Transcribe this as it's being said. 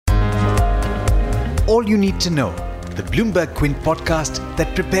all you need to know, the Bloomberg Quint podcast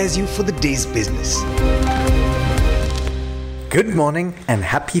that prepares you for the day's business. Good morning and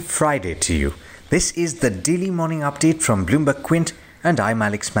happy Friday to you. This is the daily morning update from Bloomberg Quint and I'm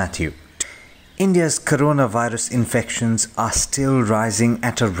Alex Matthew. India's coronavirus infections are still rising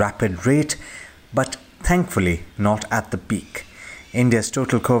at a rapid rate, but thankfully not at the peak. India's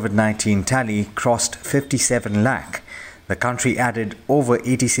total COVID-19 tally crossed 57 lakh. The country added over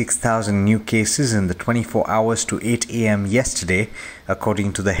 86,000 new cases in the 24 hours to 8 a.m. yesterday,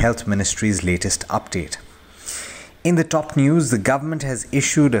 according to the Health Ministry's latest update. In the top news, the government has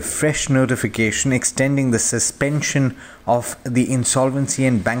issued a fresh notification extending the suspension of the Insolvency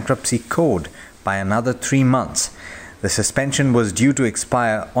and Bankruptcy Code by another 3 months. The suspension was due to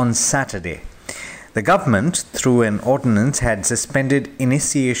expire on Saturday. The government, through an ordinance, had suspended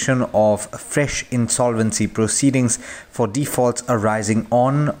initiation of fresh insolvency proceedings for defaults arising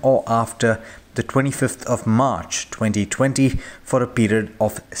on or after the 25th of March 2020 for a period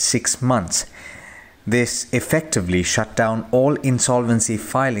of 6 months. This effectively shut down all insolvency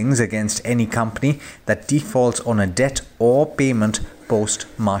filings against any company that defaults on a debt or payment post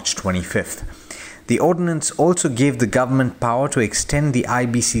March 25th. The ordinance also gave the government power to extend the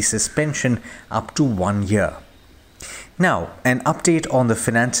IBC suspension up to 1 year. Now, an update on the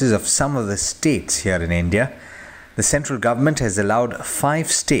finances of some of the states here in India. The central government has allowed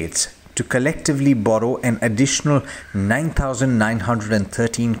 5 states to collectively borrow an additional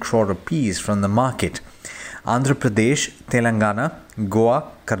 9,913 crore rupees from the market. Andhra Pradesh, Telangana,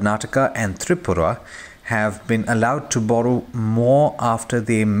 Goa, Karnataka and Tripura have been allowed to borrow more after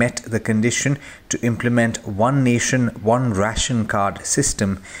they met the condition to implement One Nation, One Ration Card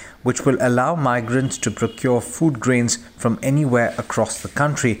system, which will allow migrants to procure food grains from anywhere across the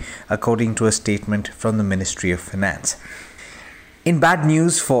country, according to a statement from the Ministry of Finance. In bad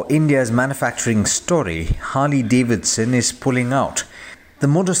news for India's manufacturing story, Harley-Davidson is pulling out. The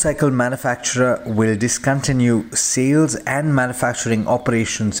motorcycle manufacturer will discontinue sales and manufacturing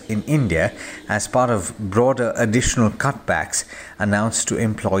operations in India as part of broader additional cutbacks announced to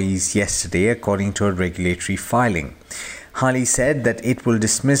employees yesterday, according to a regulatory filing. Harley said that it will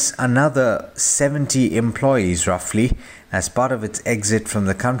dismiss another 70 employees roughly as part of its exit from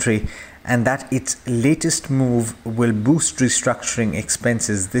the country, and that its latest move will boost restructuring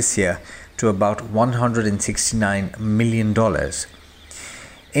expenses this year to about $169 million.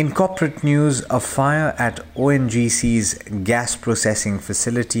 In corporate news, a fire at ONGC's gas processing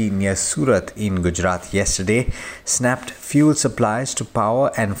facility near Surat in Gujarat yesterday snapped fuel supplies to power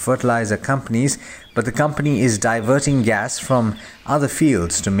and fertilizer companies, but the company is diverting gas from other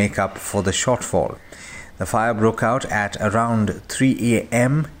fields to make up for the shortfall. The fire broke out at around 3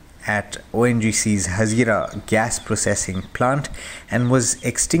 a.m. at ONGC's Hazira gas processing plant and was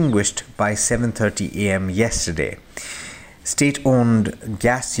extinguished by 7:30 a.m. yesterday. State-owned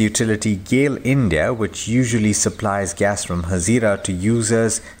gas utility GAIL India, which usually supplies gas from Hazira to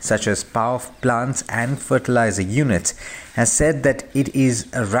users such as power plants and fertilizer units, has said that it is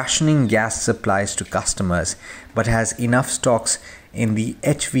rationing gas supplies to customers but has enough stocks in the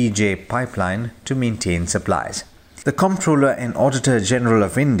HVJ pipeline to maintain supplies. The Comptroller and Auditor General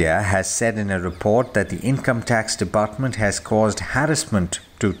of India has said in a report that the Income Tax Department has caused harassment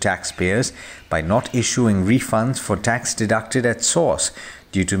to taxpayers by not issuing refunds for tax deducted at source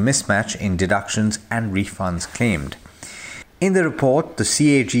due to mismatch in deductions and refunds claimed. In the report, the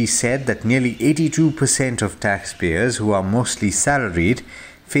CAG said that nearly 82% of taxpayers, who are mostly salaried,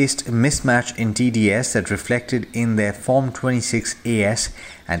 faced a mismatch in TDS that reflected in their Form 26AS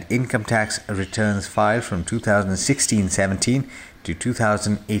and income tax returns filed from 2016-17 to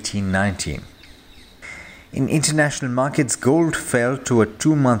 2018-19. In international markets, gold fell to a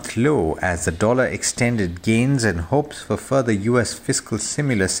 2-month low as the dollar extended gains and hopes for further US fiscal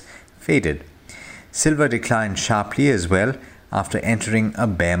stimulus faded. Silver declined sharply as well after entering a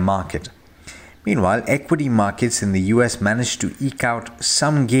bear market. Meanwhile, equity markets in the US managed to eke out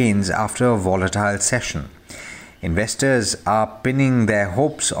some gains after a volatile session. Investors are pinning their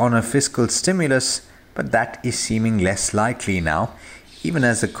hopes on a fiscal stimulus, but that is seeming less likely now, even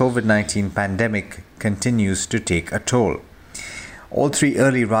as the COVID-19 pandemic continues to take a toll. All 3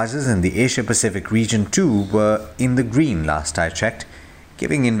 early risers in the Asia-Pacific region too were in the green last I checked,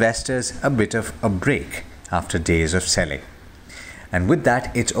 giving investors a bit of a break after days of selling. And with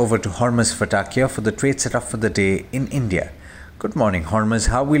that, it's over to Hormuz Fatakia for the trade setup for the day in India. Good morning, Hormuz.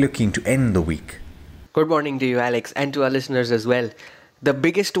 How are we looking to end the week? Good morning to you, Alex, and to our listeners as well. The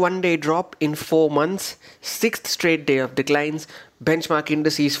biggest one-day drop in 4 months, 6th straight day of declines, benchmark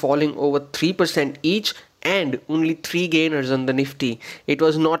indices falling over 3% each, and only 3 gainers on the Nifty. It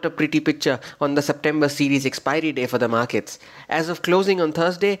was not a pretty picture on the September series expiry day for the markets. As of closing on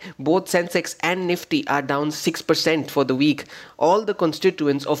Thursday, both Sensex and Nifty are down 6% for the week. All the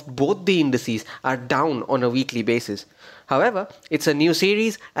constituents of both the indices are down on a weekly basis. However, it's a new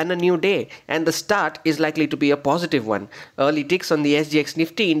series and a new day, and the start is likely to be a positive one. Early ticks on the SGX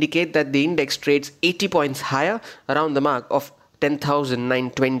Nifty indicate that the index trades 80 points higher, around the mark of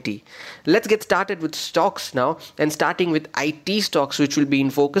 10,920. Let's get started with stocks now, and starting with IT stocks, which will be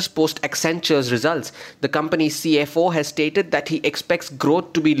in focus post Accenture's results. The company's CFO has stated that he expects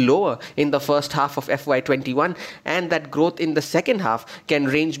growth to be lower in the first half of FY21 and that growth in the second half can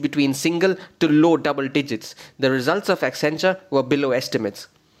range between single to low double digits. The results of Accenture were below estimates.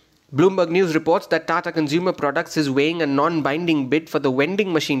 Bloomberg News reports that Tata Consumer Products is weighing a non-binding bid for the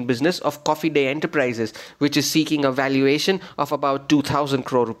vending machine business of Coffee Day Enterprises, which is seeking a valuation of about 2,000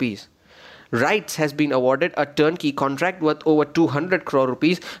 crore rupees. RITES has been awarded a turnkey contract worth over 200 crore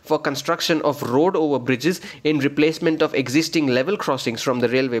rupees for construction of road over bridges in replacement of existing level crossings from the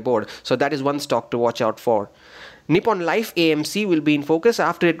Railway Board. So that is one stock to watch out for. Nippon Life AMC will be in focus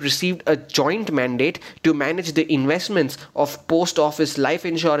after it received a joint mandate to manage the investments of Post Office Life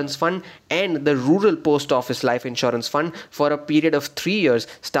Insurance Fund and the Rural Post Office Life Insurance Fund for a period of 3 years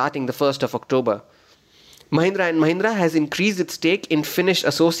starting the 1st of October. Mahindra & Mahindra has increased its stake in Finnish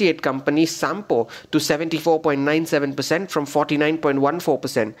associate company Sampo to 74.97% from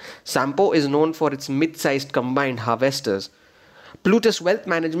 49.14%. Sampo is known for its mid-sized combined harvesters. Plutus Wealth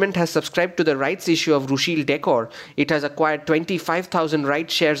Management has subscribed to the rights issue of Rushil Decor. It has acquired 25,000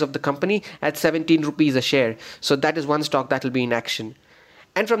 rights shares of the company at 17 rupees a share. So that is one stock that will be in action.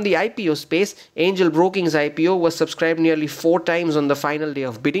 And from the IPO space, Angel Broking's IPO was subscribed nearly 4 times on the final day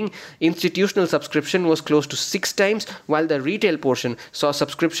of bidding. Institutional subscription was close to 6 times, while the retail portion saw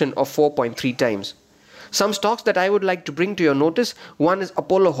subscription of 4.3 times. Some stocks that I would like to bring to your notice. One is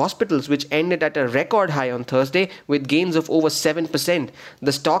Apollo Hospitals, which ended at a record high on Thursday with gains of over 7%.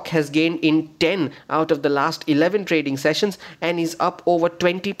 The stock has gained in 10 out of the last 11 trading sessions and is up over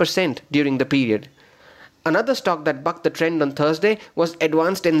 20% during the period. Another stock that bucked the trend on Thursday was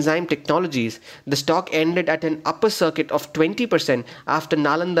Advanced Enzyme Technologies. The stock ended at an upper circuit of 20% after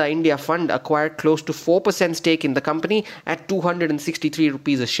Nalanda India Fund acquired close to 4% stake in the company at 263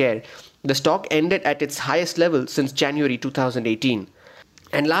 rupees a share. The stock ended at its highest level since January 2018.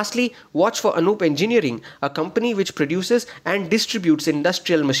 And lastly, watch for Anup Engineering, a company which produces and distributes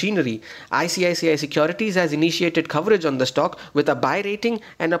industrial machinery. ICICI Securities has initiated coverage on the stock with a buy rating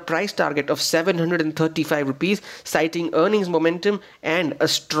and a price target of 735 rupees, citing earnings momentum and a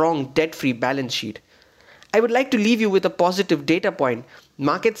strong debt-free balance sheet. I would like to leave you with a positive data point.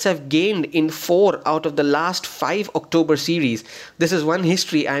 Markets have gained in 4 out of the last 5 October series. This is one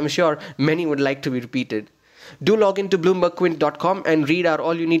history I am sure many would like to be repeated. Do log into BloombergQuint.com and read our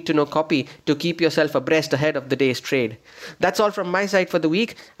all you need to know copy to keep yourself abreast ahead of the day's trade. That's all from my side for the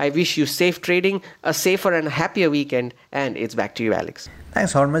week. I wish you safe trading, a safer and happier weekend, and it's back to you, Alex.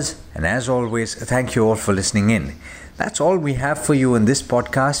 Thanks, Hormuz. And as always, thank you all for listening in. That's all we have for you in this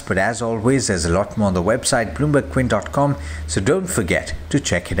podcast, but as always, there's a lot more on the website, BloombergQuint.com, so don't forget to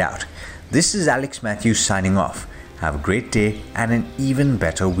check it out. This is Alex Matthews signing off. Have a great day and an even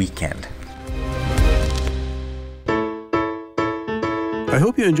better weekend. I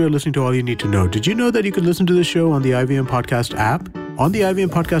hope you enjoyed listening to All You Need to Know. Did you know that you can listen to the show on the IVM Podcast app? On the IVM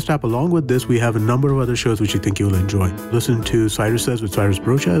Podcast app, along with this, we have a number of other shows which you think you'll enjoy. Listen to Cyrus Says with Cyrus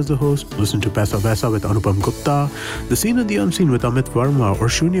Brocha as the host. Listen to Paisa Vaisa with Anupam Gupta. The Scene and the Unseen with Amit Verma, or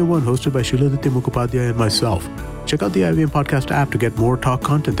Shunya One hosted by Shiladitya Mukhopadhyay and myself. Check out the IVM Podcast app to get more talk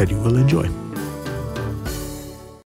content that you will enjoy.